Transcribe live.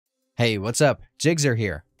Hey, what's up? Jigxor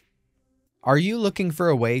here. Are you looking for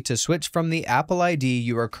a way to switch from the Apple ID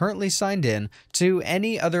you are currently signed in to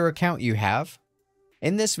any other account you have?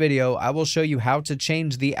 In this video, I will show you how to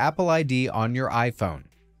change the Apple ID on your iPhone.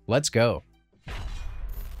 Let's go.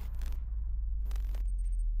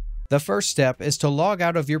 The first step is to log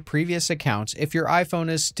out of your previous account if your iPhone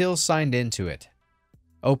is still signed into it.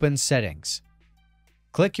 Open Settings.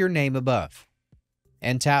 Click your name above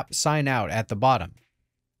and tap Sign Out at the bottom.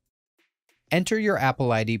 Enter your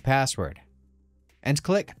Apple ID password and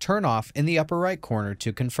click Turn Off in the upper right corner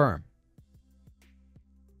to confirm.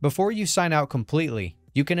 Before you sign out completely,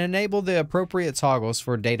 you can enable the appropriate toggles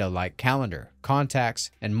for data like calendar,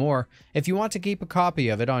 contacts, and more if you want to keep a copy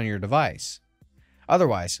of it on your device.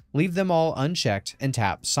 Otherwise, leave them all unchecked and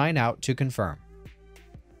tap Sign Out to confirm.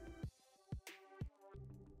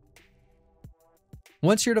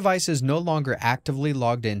 Once your device is no longer actively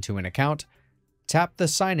logged into an account, tap the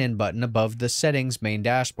Sign In button above the Settings main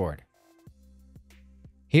dashboard.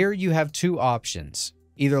 Here you have two options: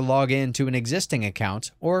 either log in to an existing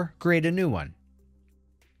account or create a new one.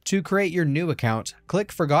 To create your new account,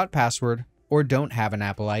 click Forgot Password or Don't Have an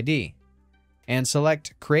Apple ID, and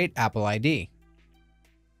select Create Apple ID.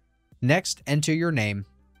 Next, enter your name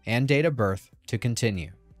and date of birth to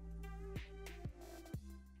continue.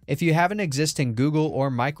 If you have an existing Google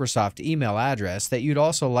or Microsoft email address that you'd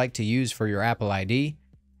also like to use for your Apple ID,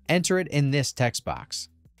 enter it in this text box.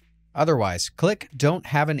 Otherwise, click Don't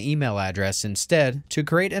Have an Email Address instead to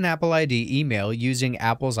create an Apple ID email using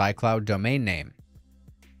Apple's iCloud domain name.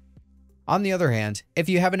 On the other hand, if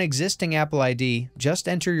you have an existing Apple ID, just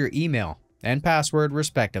enter your email and password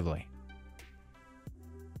respectively.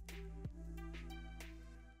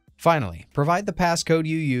 Finally, provide the passcode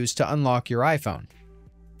you use to unlock your iPhone.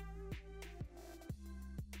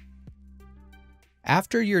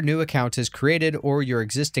 After your new account is created or your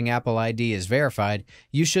existing Apple ID is verified,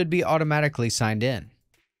 you should be automatically signed in.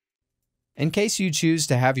 In case you choose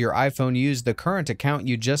to have your iPhone use the current account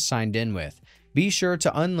you just signed in with, be sure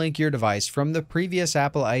to unlink your device from the previous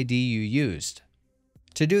Apple ID you used.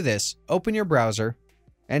 To do this, open your browser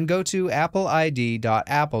and go to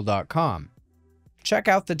appleid.apple.com. Check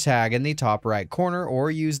out the tag in the top right corner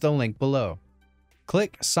or use the link below.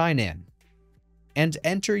 Click Sign In and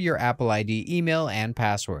enter your Apple ID email and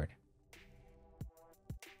password.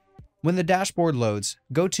 When the dashboard loads,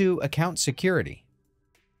 go to Account Security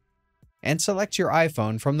and select your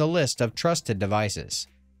iPhone from the list of trusted devices.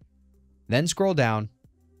 Then scroll down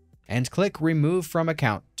and click Remove from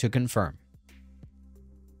Account to confirm.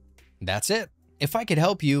 That's it. If I could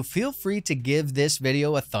help you, feel free to give this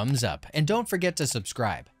video a thumbs up and don't forget to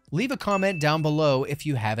subscribe. Leave a comment down below if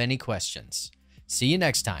you have any questions. See you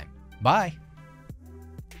next time. Bye.